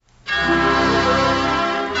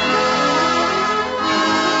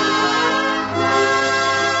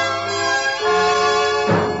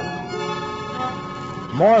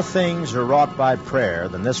more things are wrought by prayer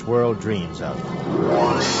than this world dreams of.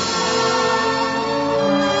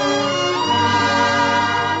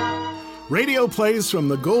 Radio plays from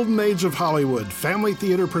the golden age of Hollywood. Family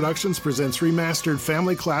Theater Productions presents remastered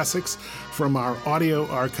family classics from our audio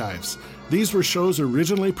archives. These were shows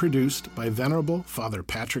originally produced by Venerable Father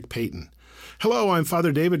Patrick Peyton. Hello, I'm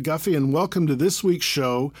Father David Guffey, and welcome to this week's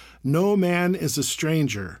show, No Man is a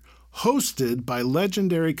Stranger, hosted by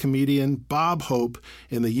legendary comedian Bob Hope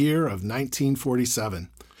in the year of 1947.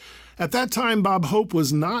 At that time, Bob Hope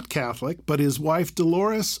was not Catholic, but his wife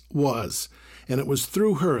Dolores was, and it was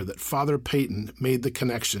through her that Father Peyton made the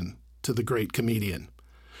connection to the great comedian.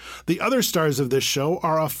 The other stars of this show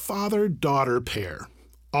are a father-daughter pair,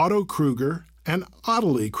 Otto Kruger and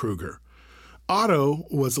Ottilie Kruger. Otto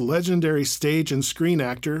was a legendary stage and screen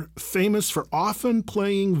actor, famous for often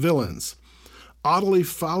playing villains. Ottilie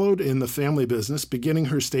followed in the family business, beginning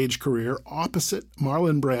her stage career opposite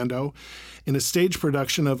Marlon Brando in a stage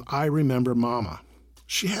production of I Remember Mama.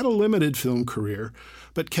 She had a limited film career,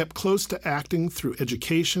 but kept close to acting through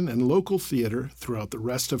education and local theater throughout the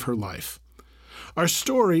rest of her life. Our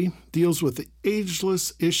story deals with the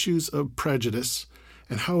ageless issues of prejudice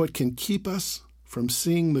and how it can keep us from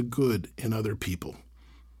seeing the good in other people.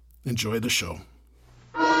 Enjoy the show.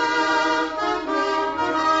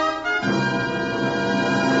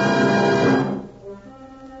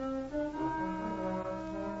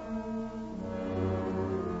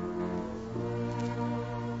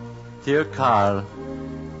 Dear Carl,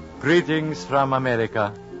 greetings from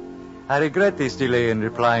America. I regret this delay in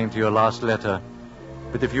replying to your last letter,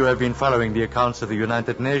 but if you have been following the accounts of the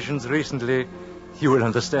United Nations recently, you will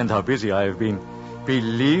understand how busy I have been.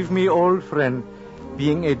 Believe me, old friend,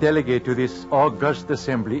 being a delegate to this august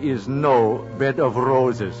assembly is no bed of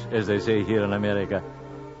roses, as they say here in America.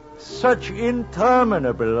 Such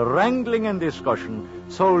interminable wrangling and discussion,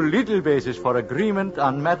 so little basis for agreement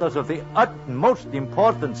on matters of the utmost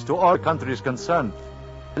importance to all countries concerned.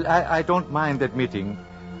 I don't mind admitting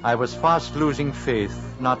I was fast losing faith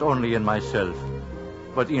not only in myself,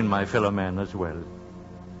 but in my fellow man as well.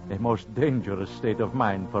 A most dangerous state of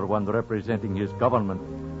mind for one representing his government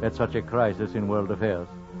at such a crisis in world affairs.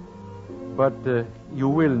 But you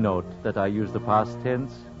will note that I use the past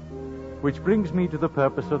tense, which brings me to the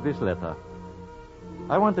purpose of this letter.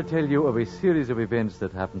 I want to tell you of a series of events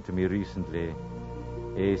that happened to me recently.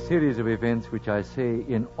 A series of events which I say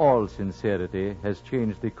in all sincerity has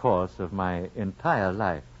changed the course of my entire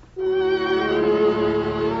life.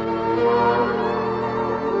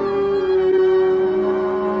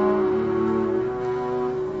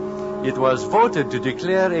 It was voted to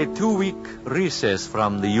declare a 2-week recess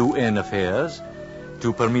from the UN affairs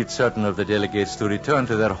to permit certain of the delegates to return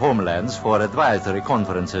to their homelands for advisory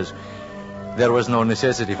conferences. There was no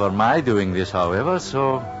necessity for my doing this, however,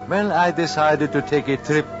 so, I decided to take a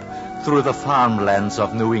trip through the farmlands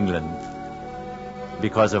of New England.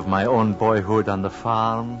 Because of my own boyhood on the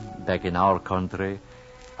farm, back in our country,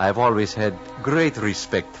 I've always had great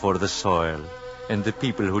respect for the soil and the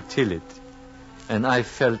people who till it. And I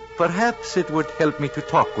felt perhaps it would help me to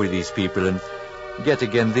talk with these people and get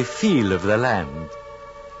again the feel of the land.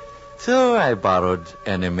 So I borrowed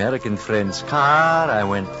an American friend's car. I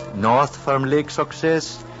went north from Lake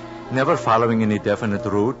Success, never following any definite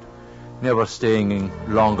route, never staying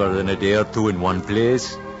longer than a day or two in one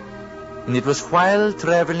place. And it was while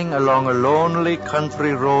traveling along a lonely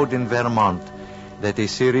country road in Vermont that a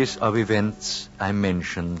series of events I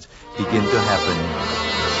mentioned began to happen.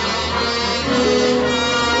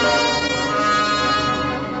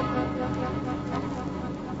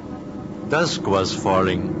 Dusk was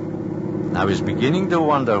falling. I was beginning to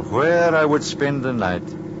wonder where I would spend the night,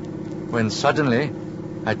 when suddenly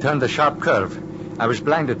I turned a sharp curve. I was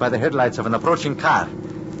blinded by the headlights of an approaching car.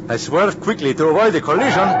 I swerved quickly to avoid a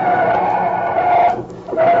collision.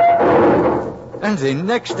 And the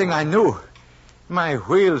next thing I knew, my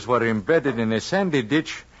wheels were embedded in a sandy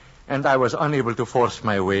ditch, and I was unable to force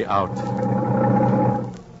my way out.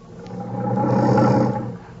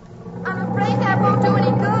 I'm afraid that won't do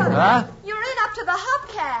any good. Huh? You're in up to the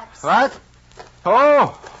hubcaps. What?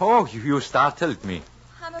 Oh, you startled me.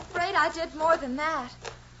 I'm afraid I did more than that.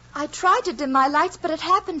 I tried to dim my lights, but it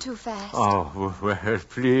happened too fast. Oh, well,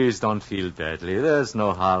 please don't feel badly. There's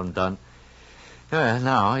no harm done.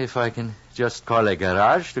 Now, if I can just call a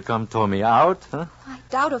garage to come tow me out, huh? I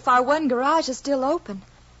doubt if our one garage is still open.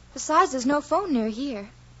 Besides, there's no phone near here.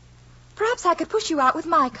 Perhaps I could push you out with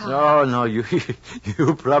my car. No, you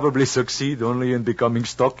probably succeed only in becoming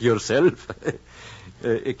stuck yourself.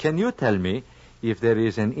 Can you tell me if there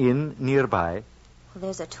is an inn nearby? Well,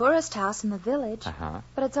 there's a tourist house in the village,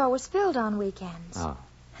 but it's always filled on weekends. Oh.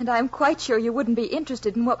 And I'm quite sure you wouldn't be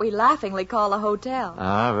interested in what we laughingly call a hotel.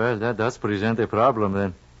 Ah, well, that does present a problem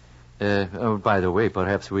then. By the way,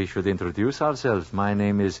 perhaps we should introduce ourselves. My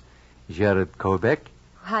name is Jared Kobeck.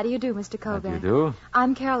 How do you do, Mr. Kobeck? How do you do?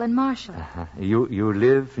 I'm Carolyn Marshall. You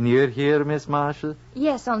live near here, Miss Marshall?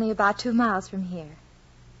 Yes, only about 2 miles from here.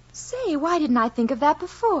 Say, why didn't I think of that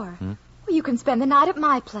before? Well, you can spend the night at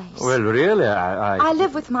my place. Well, really, I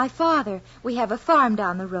live with my father. We have a farm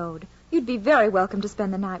down the road. You'd be very welcome to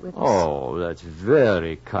spend the night with us. Oh, that's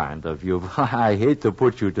very kind of you. I hate to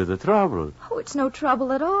put you to the trouble. Oh, it's no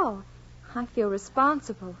trouble at all. I feel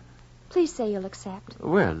responsible. Please say you'll accept.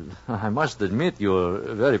 Well, I must admit you're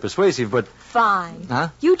very persuasive, but... Fine. Huh?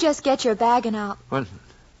 You just get your bag and I'll... Well...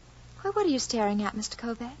 Well, what are you staring at, Mr.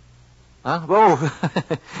 Kobeck? Huh? Oh,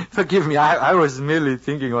 forgive me. I was merely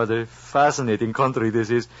thinking what a fascinating country this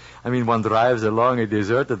is. I mean, one drives along a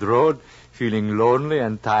deserted road, feeling lonely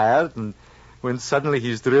and tired, and when suddenly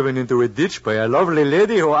he's driven into a ditch by a lovely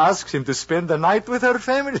lady who asks him to spend the night with her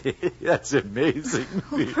family. That's amazing.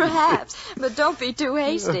 Perhaps, but don't be too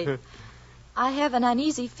hasty. I have an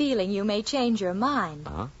uneasy feeling you may change your mind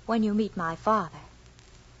when you meet my father.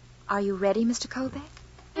 Are you ready, Mr. Kobeck?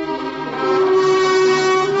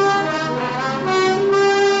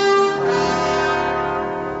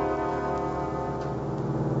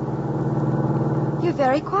 You're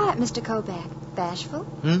very quiet, Mr. Kobeck. Bashful?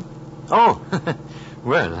 Oh,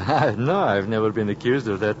 well, no, I've never been accused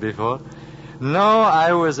of that before. No,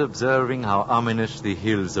 I was observing how ominous the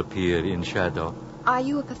hills appear in shadow. Are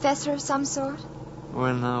you a professor of some sort?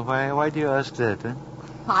 Well, now, why do you ask that, eh?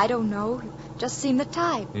 I don't know. You just seem the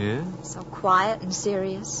type. Yeah? So quiet and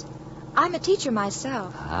serious. I'm a teacher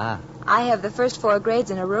myself. Ah. I have the first 4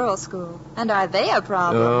 grades in a rural school. And are they a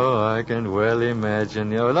problem? Oh, I can well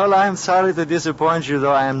imagine. Oh, no, I'm sorry to disappoint you,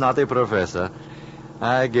 though I am not a professor.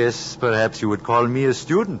 I guess perhaps you would call me a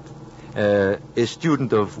student. A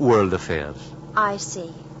student of world affairs. I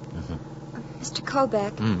see. Mr.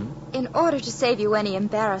 Kobeck, in order to save you any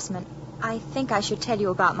embarrassment, I think I should tell you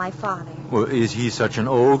about my father. Well, is he such an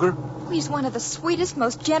ogre? He's one of the sweetest,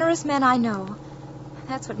 most generous men I know.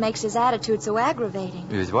 That's what makes his attitude so aggravating.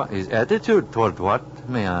 His what? His attitude toward what,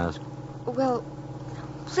 may I ask? Well,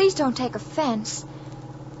 please don't take offense,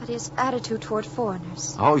 but his attitude toward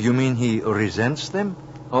foreigners. Oh, you mean he resents them?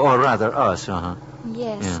 Or rather, us,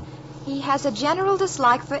 Yes. Yeah. He has a general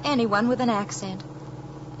dislike for anyone with an accent.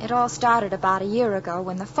 It all started about a year ago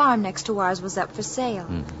when the farm next to ours was up for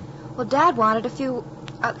sale. Well, Dad wanted a few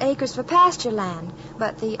acres for pasture land,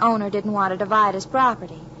 but the owner didn't want to divide his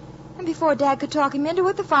property. And before Dad could talk him into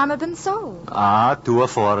it, the farm had been sold. Ah, to a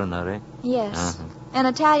foreigner, eh? Yes. An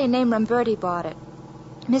Italian named Ramberti bought it.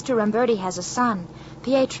 Mr. Ramberti has a son,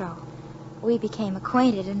 Pietro. We became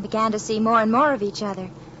acquainted and began to see more and more of each other.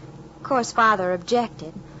 Of course, Father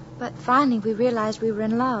objected, but finally we realized we were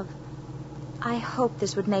in love. I hoped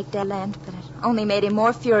this would make Dad relent, but it only made him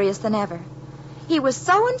more furious than ever. He was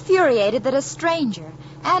so infuriated that a stranger,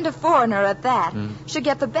 and a foreigner at that, should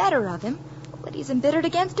get the better of him, that he's embittered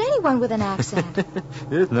against anyone with an accent.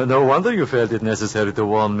 Yes, no wonder you felt it necessary to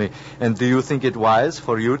warn me. And do you think it wise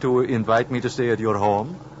for you to invite me to stay at your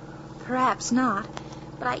home? Perhaps not,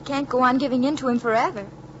 but I can't go on giving in to him forever.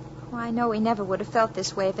 Oh, I know he never would have felt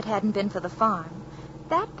this way if it hadn't been for the farm.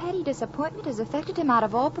 That petty disappointment has affected him out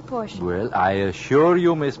of all proportion. Well, I assure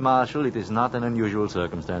you, Miss Marshall, it is not an unusual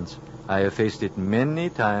circumstance. I have faced it many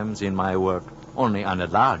times in my work, only on a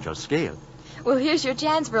larger scale. Well, here's your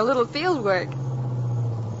chance for a little field work.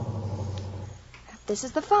 This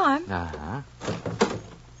is the farm.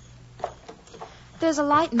 There's a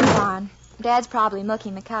light in the barn. Dad's probably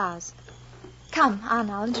milking the cows. Come, on,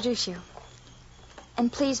 I'll introduce you.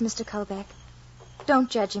 And please, Mr. Kobeck, don't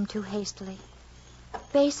judge him too hastily.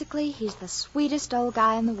 Basically, he's the sweetest old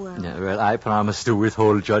guy in the world. Yeah, well, I promise to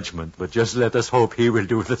withhold judgment, but just let us hope he will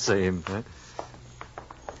do the same. Eh?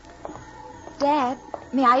 Dad,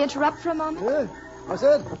 may I interrupt for a moment? Yeah, what's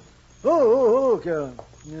that? Oh, Carol.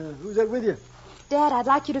 Who's that with you? Dad, I'd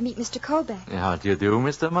like you to meet Mr. Kobeck. How do you do,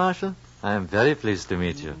 Mr. Marshall? I am very pleased to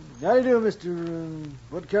meet you. How do you do, Mr.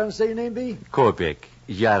 What Carol say your name be? Kobeck.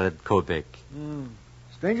 Jared Kobeck.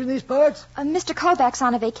 Stranger in these parts? Mr. Kobeck's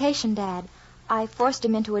on a vacation, Dad. I forced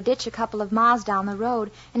him into a ditch a couple of miles down the road,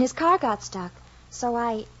 and his car got stuck. So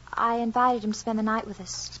I invited him to spend the night with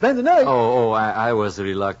us. Spend the night? I was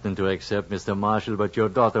reluctant to accept, Mr. Marshall, but your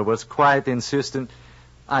daughter was quite insistent.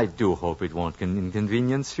 I do hope it won't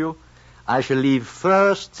inconvenience you. I shall leave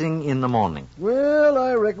first thing in the morning. Well,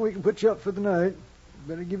 I reckon we can put you up for the night.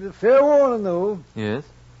 Better give you a fair warning, though. Yes?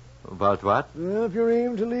 About what? Well, if you're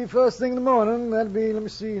aiming to leave first thing in the morning, that'll be, let me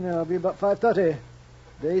see now, it'll be about 5:30.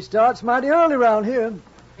 Day starts mighty early round here.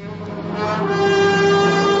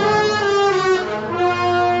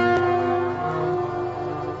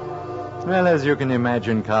 Well, as you can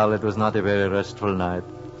imagine, Carl, it was not a very restful night,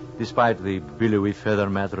 despite the billowy feather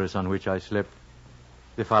mattress on which I slept.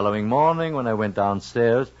 The following morning, when I went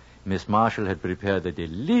downstairs, Miss Marshall had prepared a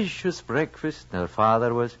delicious breakfast. Her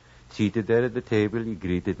father was seated there at the table. He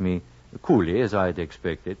greeted me coolly, as I'd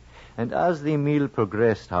expected. And as the meal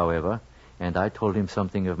progressed, however, and I told him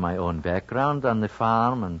something of my own background on the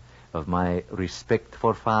farm and of my respect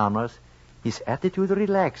for farmers, his attitude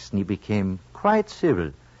relaxed and he became quite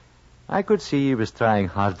civil. I could see he was trying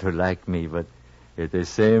hard to like me, but at the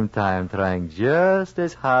same time trying just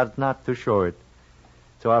as hard not to show it.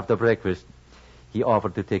 So after breakfast, he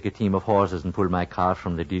offered to take a team of horses and pull my car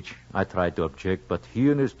from the ditch. I tried to object, but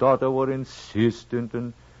he and his daughter were insistent,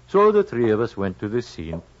 and so the three of us went to the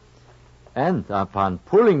scene. And upon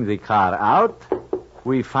pulling the car out,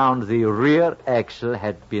 we found the rear axle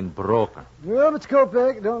had been broken. Well, Mr.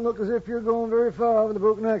 Kopek, it don't look as if you're going very far with a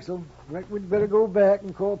broken axle. I reckon we'd better go back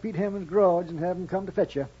and call Pete Hammond's garage and have him come to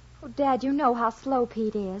fetch you. Oh, Dad, you know how slow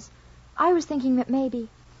Pete is. I was thinking that maybe...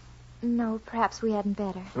 No, perhaps we hadn't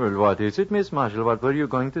better. Well, what is it, Miss Marshall? What were you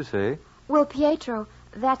going to say? Well, Pietro,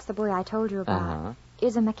 that's the boy I told you about,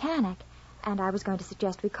 is a mechanic, and I was going to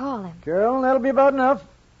suggest we call him. Carol, that'll be about enough.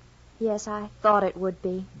 Yes, I thought it would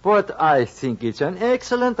be. But I think it's an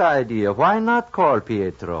excellent idea. Why not call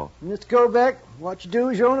Pietro? Mr. Kopek, what you do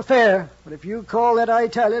is your own affair. But if you call that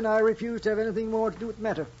Italian, I refuse to have anything more to do with the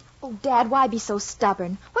matter. Oh, Dad, why be so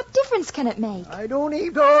stubborn? What difference can it make? I don't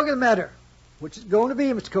need to argue the matter. Which is going to be,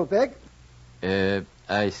 Mr. Kopek?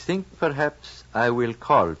 I think perhaps I will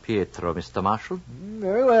call Pietro, Mr. Marshall.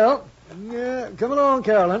 Very well. Come along,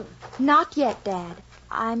 Carolyn. Not yet, Dad.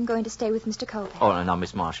 I'm going to stay with Mr. Kopek. Oh, now,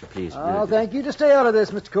 Miss Marshall, please. I'll thank you to stay out of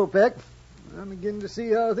this, Mr. Kopek. I'm beginning to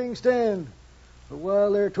see how things stand. But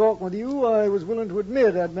while they're talking with you, I was willing to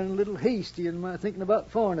admit I'd been a little hasty in my thinking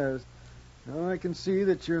about foreigners. Now I can see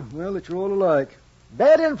that you're all alike.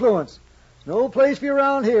 Bad influence. No place for you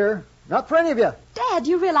around here. Not for any of you. Dad,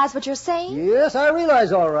 you realize what you're saying? Yes, I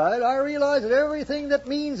realize, all right. I realize that everything that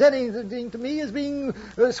means anything to me is being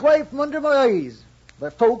swiped from under my eyes by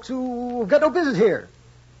folks who've got no business here.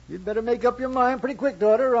 You'd better make up your mind pretty quick,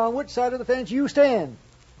 daughter, on which side of the fence you stand.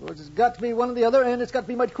 Because it's got to be one or the other, and it's got to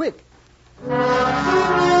be mighty quick.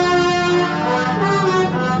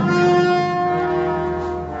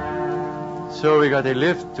 So we got a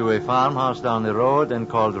lift to a farmhouse down the road and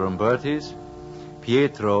called Ramberti's.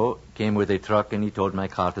 Pietro came with a truck and he towed my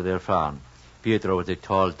car to their farm. Pietro was a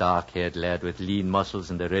tall, dark-haired lad with lean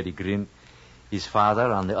muscles and a ready grin. His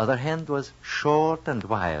father, on the other hand, was short and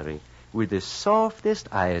wiry, with the softest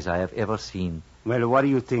eyes I have ever seen. Well, what do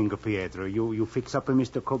you think, Pietro? You fix up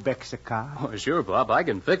Mr. Kopek's car? Oh, sure, Pop. I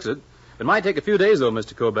can fix it. It might take a few days, though,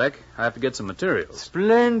 Mr. Kopek. I have to get some materials.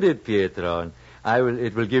 Splendid, Pietro.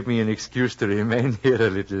 It will give me an excuse to remain here a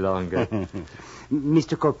little longer.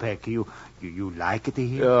 Mr. Kopek, you like it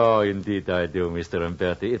here? Oh, indeed I do, Mr.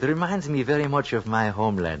 Ramberti. It reminds me very much of my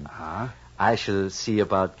homeland. Huh? I shall see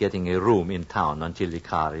about getting a room in town until the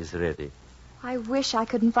car is ready. I wish I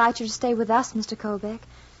could invite you to stay with us, Mr. Kopek.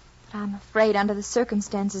 But I'm afraid under the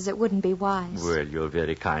circumstances it wouldn't be wise. Well, you're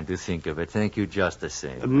very kind to think of it. Thank you just the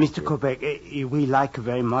same. Mr. Kopek, we like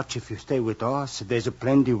very much if you stay with us. There's a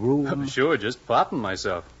plenty room. Sure, just Pop and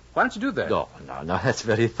myself. Why don't you do that? No, that's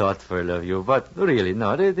very thoughtful of you. But really,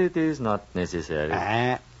 no, it is not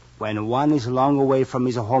necessary. When one is long away from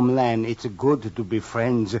his homeland, it's good to be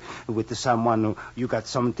friends with someone who you got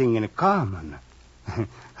something in common.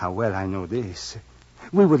 How well I know this.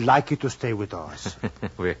 We would like you to stay with us.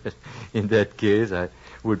 Well, in that case, I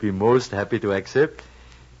would be most happy to accept.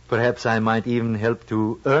 Perhaps I might even help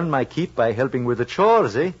to earn my keep by helping with the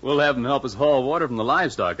chores, eh? We'll have him help us haul water from the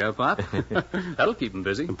livestock, huh, Pop? That'll keep him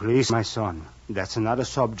busy. Please, my son, that's not a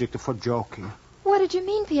subject for joking. What did you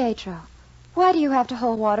mean, Pietro? Why do you have to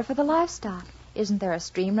haul water for the livestock? Isn't there a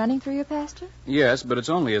stream running through your pasture? Yes, but it's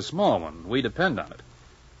only a small one. We depend on it.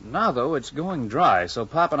 Now, though, it's going dry, so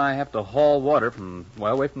Pop and I have to haul water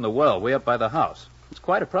away from the well, way up by the house. It's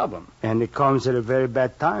quite a problem. And it comes at a very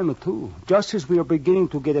bad time, too. Just as we are beginning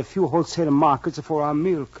to get a few wholesale markets for our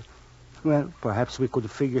milk. Well, perhaps we could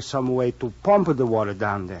figure some way to pump the water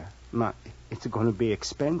down there. But it's going to be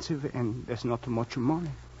expensive, and there's not much money.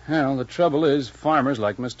 Well, the trouble is, farmers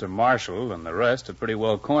like Mr. Marshall and the rest have pretty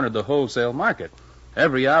well cornered the wholesale market.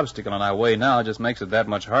 Every obstacle on our way now just makes it that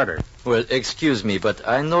much harder. Well, excuse me, but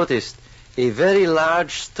I noticed a very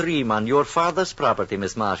large stream on your father's property,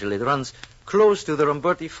 Miss Marshall. It runs close to the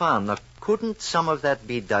Ramberti farm. Now, couldn't some of that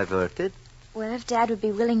be diverted? Well, if Dad would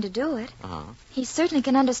be willing to do it. Uh-huh. He certainly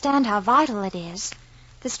can understand how vital it is.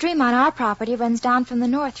 The stream on our property runs down from the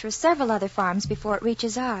north through several other farms before it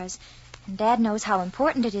reaches ours. And Dad knows how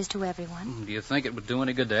important it is to everyone. Do you think it would do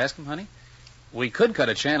any good to ask him, honey? We could cut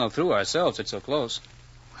a channel through ourselves. It's so close.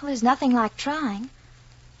 Well, there's nothing like trying.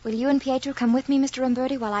 Will you and Pietro come with me, Mr.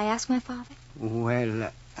 Ramberti, while I ask my father?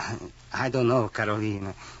 Well, I don't know,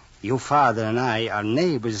 Carolina. Your father and I are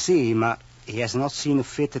neighbors, see, but he has not seen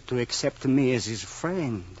fit to accept me as his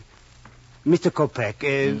friend. Mr.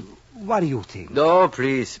 Kopek, what do you think? No,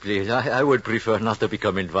 please. I would prefer not to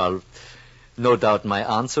become involved. No doubt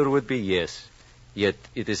my answer would be yes. Yet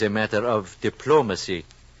it is a matter of diplomacy.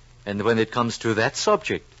 And when it comes to that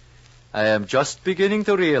subject, I am just beginning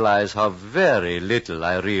to realize how very little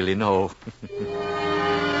I really know.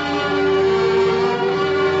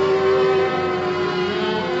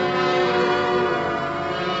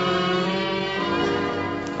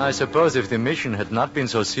 I suppose if the mission had not been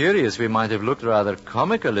so serious, we might have looked rather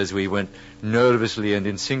comical as we went nervously and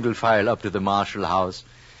in single file up to the Marshall house.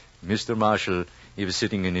 Mr. Marshall, he was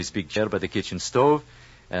sitting in his big chair by the kitchen stove,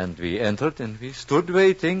 and we entered and we stood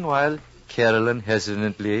waiting while Carolyn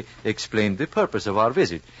hesitantly explained the purpose of our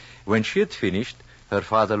visit. When she had finished, her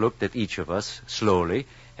father looked at each of us slowly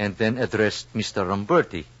and then addressed Mr.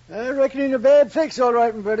 Ramberti. I reckon you're in a bad fix, all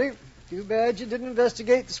right, Ramberti. Too bad you didn't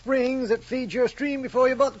investigate the springs that feed your stream before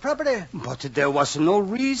you bought the property. But there was no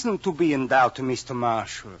reason to be in doubt, Mr.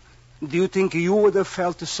 Marshall. Do you think you would have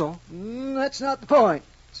felt so? That's not the point.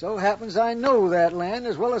 So happens I know that land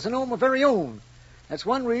as well as I know my very own. That's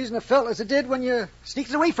one reason I felt as I did when you sneaked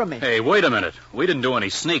it away from me. Hey, wait a minute. We didn't do any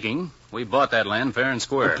sneaking. We bought that land fair and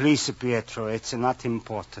square. Please, Pietro, it's not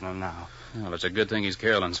important now. Well, it's a good thing he's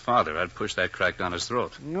Carolyn's father. I'd push that crack down his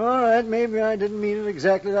throat. All right, maybe I didn't mean it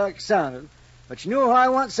exactly like it sounded. But you know I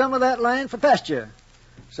want some of that land for pasture.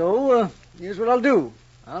 So, here's what I'll do.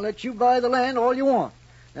 I'll let you buy the land all you want.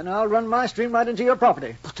 Then I'll run my stream right into your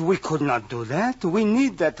property. But we could not do that. We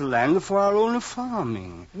need that land for our own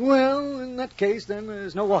farming. Well, in that case, then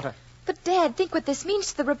there's no water. But, Dad, think what this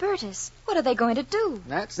means to the Robertas. What are they going to do?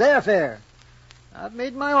 That's their affair. I've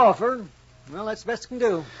made my offer. Well, that's the best I can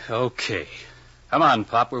do. Okay. Come on,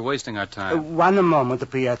 Pop. We're wasting our time. One moment,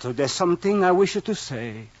 Pietro. There's something I wish to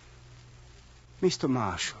say. Mr.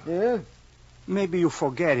 Marshall. Yeah? Maybe you're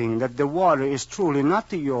forgetting that the water is truly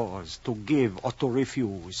not yours to give or to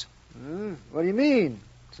refuse. What do you mean?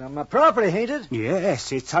 It's on my property, ain't it?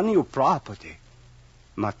 Yes, it's on your property.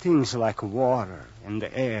 But things like water and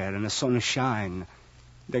the air and the sunshine,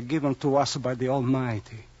 they're given to us by the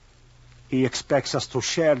Almighty. He expects us to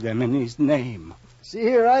share them in His name. See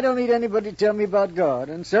here, I don't need anybody to tell me about God,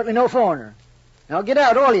 and certainly no foreigner. Now get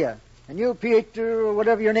out, all of you. And you, Pietro, or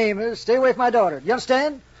whatever your name is, stay away from my daughter. Do you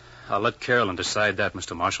understand? I'll let Carolyn decide that,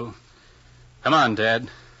 Mr. Marshall. Come on, Dad.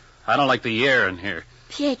 I don't like the air in here.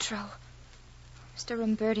 Pietro. Mr.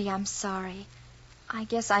 Ramberti, I'm sorry. I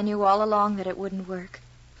guess I knew all along that it wouldn't work.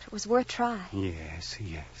 But it was worth trying. Yes.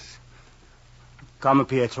 Come,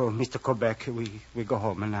 Pietro, Mr. Kopek, we go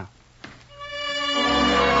home now.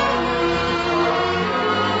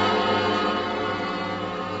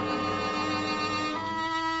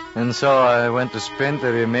 And so I went to spend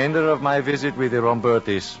the remainder of my visit with the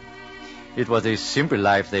Rambertis. It was a simple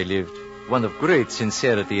life they lived, one of great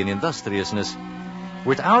sincerity and industriousness.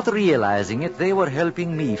 Without realizing it, they were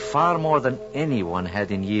helping me far more than anyone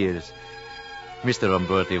had in years. Mr.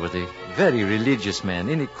 Ramberti was a very religious man,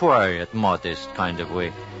 in a quiet, modest kind of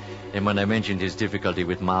way. And when I mentioned his difficulty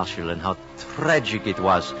with Marshall and how tragic it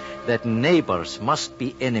was that neighbors must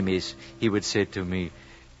be enemies, he would say to me,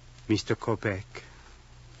 Mr. Kopek,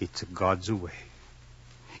 it's God's way.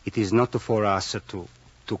 It is not for us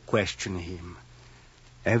to question Him.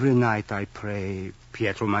 Every night I pray,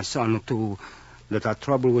 Pietro, my son, too, that our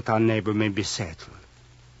trouble with our neighbor may be settled.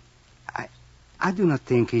 I do not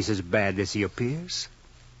think he's as bad as he appears.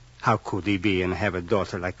 How could he be and have a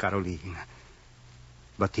daughter like Carolina?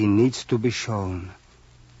 But he needs to be shown.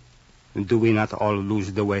 Do we not all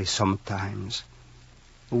lose the way sometimes?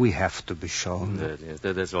 We have to be shown.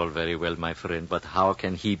 That is all very well, my friend, but how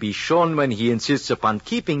can he be shown when he insists upon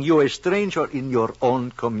keeping you a stranger in your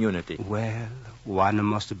own community? Well, one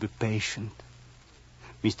must be patient.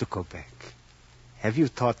 Mr. Kopek, have you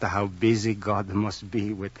thought how busy God must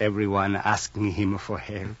be with everyone asking Him for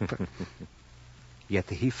help? Yet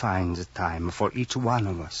He finds time for each one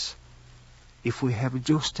of us if we have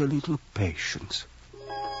just a little patience.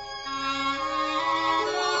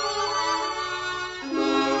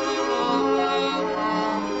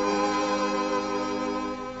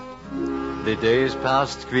 The days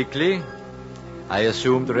passed quickly. I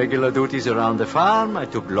assumed regular duties around the farm. I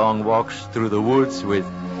took long walks through the woods with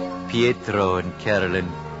Pietro and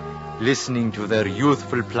Carolyn. listening to their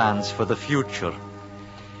youthful plans for the future.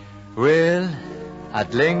 Well,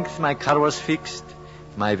 at length my car was fixed,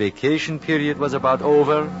 my vacation period was about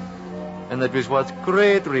over, and it was with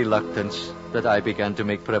great reluctance that I began to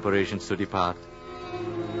make preparations to depart.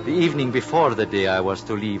 The evening before the day I was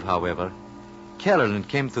to leave, however, Carolyn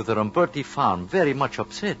came to the Ramberti farm very much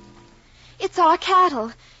upset. It's our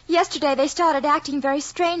cattle. Yesterday they started acting very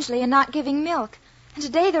strangely and not giving milk. And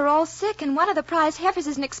today they're all sick, and one of the prize heifers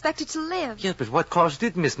isn't expected to live. Yes, but what caused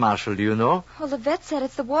it, Miss Marshall, do you know? Well, the vet said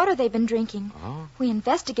it's the water they've been drinking. Oh. We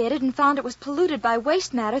investigated and found it was polluted by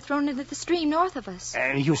waste matter thrown into the stream north of us.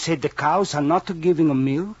 And you said the cows are not giving a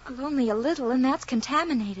milk? Well, only a little, and that's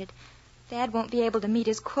contaminated. Dad won't be able to meet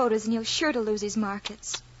his quotas, and he'll sure to lose his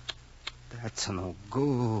markets. That's no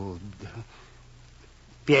good.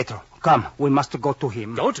 Pietro, come. We must go to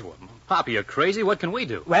him. Go to him? Papa, you're crazy. What can we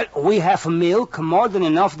do? Well, we have milk, more than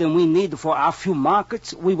enough than we need for our few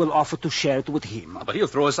markets. We will offer to share it with him. But he'll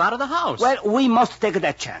throw us out of the house. Well, we must take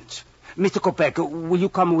that chance. Mr. Kopek, will you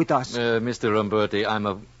come with us? Mr. Ramberti,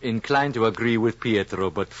 I'm inclined to agree with Pietro,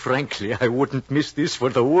 but frankly, I wouldn't miss this for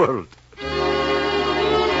the world.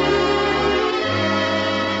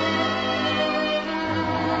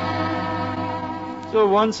 So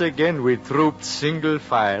once again we trooped single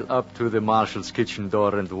file up to the Marshall's kitchen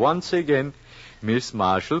door, and once again Miss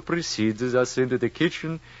Marshall preceded us into the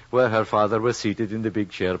kitchen where her father was seated in the big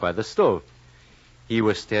chair by the stove. He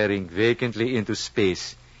was staring vacantly into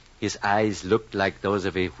space. His eyes looked like those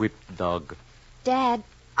of a whipped dog. Dad,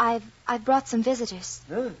 I've brought some visitors.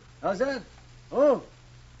 Huh? How's that? Oh,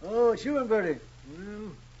 sure, Bertie.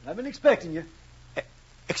 Well, I've been expecting you.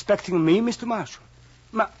 Expecting me, Mr. Marshall?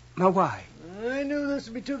 Why? I knew this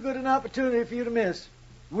would be too good an opportunity for you to miss.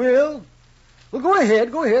 Well, go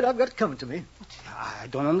ahead. I've got it coming to me. I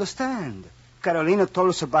don't understand. Carolina told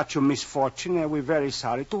us about your misfortune, and we're very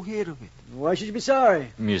sorry to hear of it. Why should you be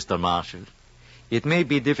sorry? Mr. Marshall, it may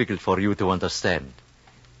be difficult for you to understand,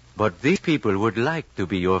 but these people would like to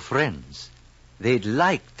be your friends. They'd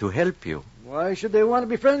like to help you. Why should they want to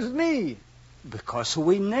be friends with me? Because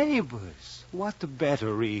we're neighbors. What a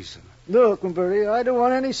better reason. Look, Bertie, I don't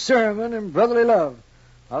want any sermon and brotherly love.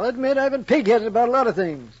 I'll admit I've been pig-headed about a lot of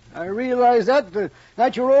things. I realize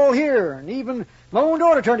that you're all here, and even my own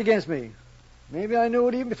daughter turned against me. Maybe I knew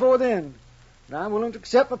it even before then. And I'm willing to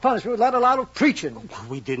accept the punishment without a lot of preaching.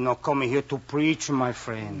 We did not come here to preach, my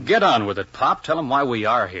friend. Get on with it, Pop. Tell them why we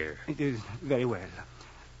are here. Very well.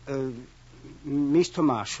 Mr.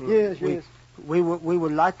 Marshall. Yes. We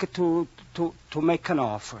would like to make an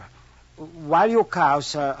offer. While your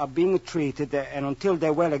cows are being treated, and until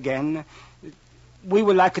they're well again, we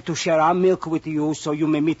would like to share our milk with you so you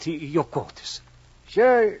may meet your quotas.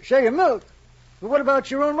 Share your milk? But what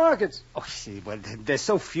about your own markets? Oh, see, well, there's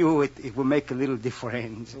so few, it will make a little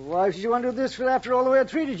difference. Why should you want to do this after all the way I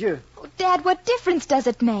treated you? Oh, Dad, what difference does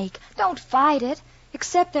it make? Don't fight it.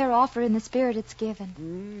 Accept their offer in the spirit it's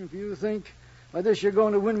given. If you think by this you're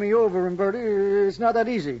going to win me over, Bertie, it's not that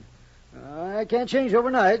easy. I can't change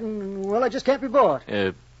overnight, and, well, I just can't be bought.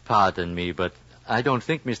 Pardon me, but I don't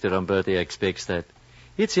think Mr. Ramberti expects that.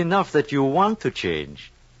 It's enough that you want to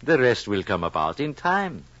change. The rest will come about in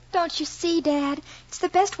time. Don't you see, Dad? It's the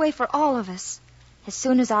best way for all of us. As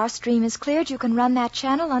soon as our stream is cleared, you can run that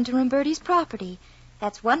channel onto Ramberti's property.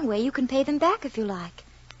 That's one way you can pay them back if you like.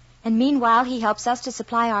 And meanwhile, he helps us to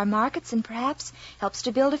supply our markets and perhaps helps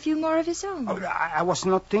to build a few more of his own. Oh, I was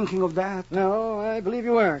not thinking of that. No, I believe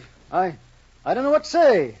you weren't. I don't know what to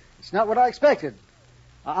say. It's not what I expected.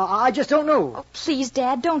 I just don't know. Oh, please,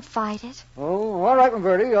 Dad, don't fight it. Oh, all right,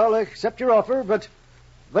 Bertie. I'll accept your offer, but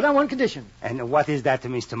on one condition. And what is that,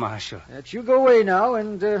 Mr. Marshall? That you go away now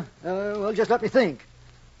and, just let me think.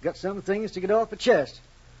 Got some things to get off the chest.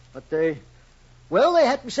 But they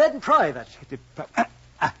had to be said in private.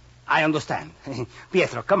 I understand.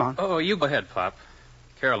 Pietro, come on. Oh, you go ahead, Pop.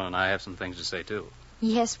 Carolyn and I have some things to say, too.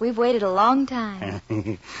 Yes, we've waited a long time.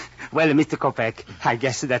 Well, Mr. Kopek, I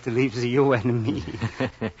guess that leaves you and me.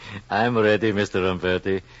 I'm ready, Mr.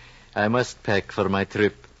 Ramberti. I must pack for my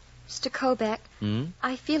trip. Mr. Kopek,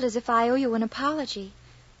 I feel as if I owe you an apology.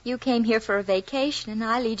 You came here for a vacation, and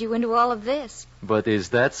I lead you into all of this. But is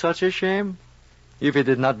that such a shame? If it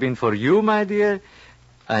had not been for you, my dear,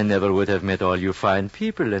 I never would have met all you fine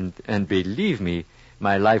people, and believe me,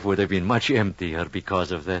 my life would have been much emptier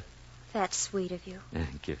because of that. That's sweet of you.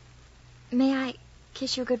 Thank you. May I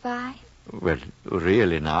kiss you goodbye? Well,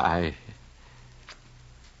 really now,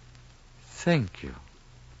 Thank you.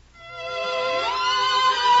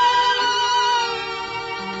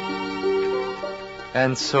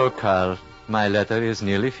 And so, Carl, my letter is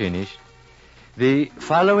nearly finished. The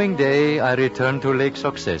following day, I returned to Lake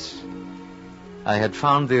Success. I had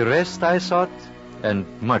found the rest I sought and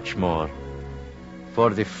much more. For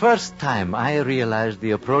the first time, I realized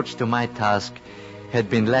the approach to my task had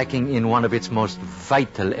been lacking in one of its most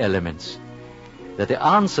vital elements, that the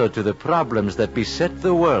answer to the problems that beset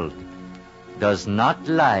the world does not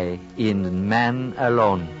lie in man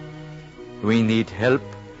alone. We need help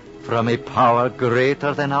from a power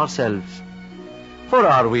greater than ourselves. For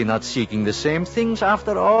are we not seeking the same things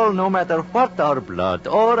after all, no matter what our blood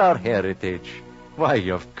or our heritage? Why,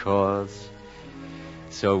 of course.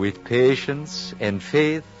 So with patience and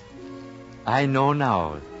faith, I know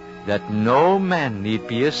now that no man need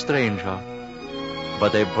be a stranger,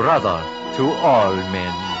 but a brother to all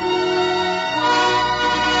men.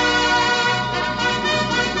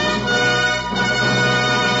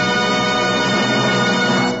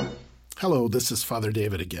 Hello, this is Father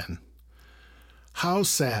David again. How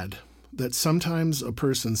sad that sometimes a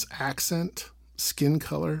person's accent, skin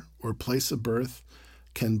color, or place of birth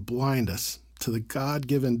can blind us to the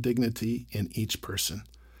God-given dignity in each person.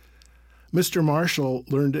 Mr. Marshall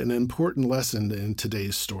learned an important lesson in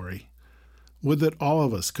today's story. Would that all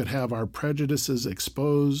of us could have our prejudices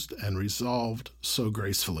exposed and resolved so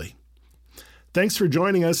gracefully. Thanks for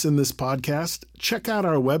joining us in this podcast. Check out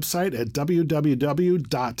our website at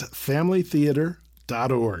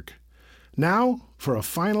www.familytheater.org. Now, for a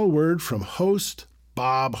final word from host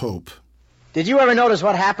Bob Hope. Did you ever notice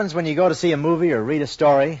what happens when you go to see a movie or read a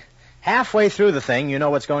story? Halfway through the thing, you know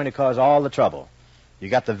what's going to cause all the trouble. You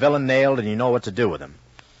got the villain nailed and you know what to do with him.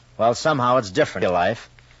 Well, somehow it's different in life.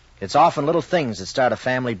 It's often little things that start a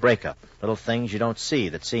family breakup, little things you don't see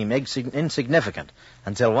that seem insignificant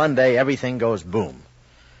until one day everything goes boom.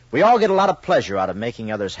 We all get a lot of pleasure out of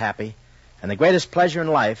making others happy, and the greatest pleasure in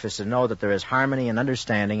life is to know that there is harmony and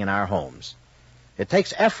understanding in our homes. It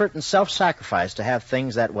takes effort and self-sacrifice to have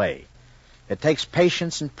things that way. It takes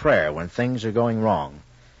patience and prayer when things are going wrong.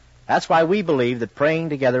 That's why we believe that praying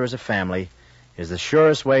together as a family is the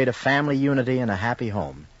surest way to family unity and a happy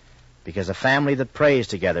home, because a family that prays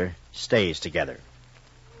together stays together.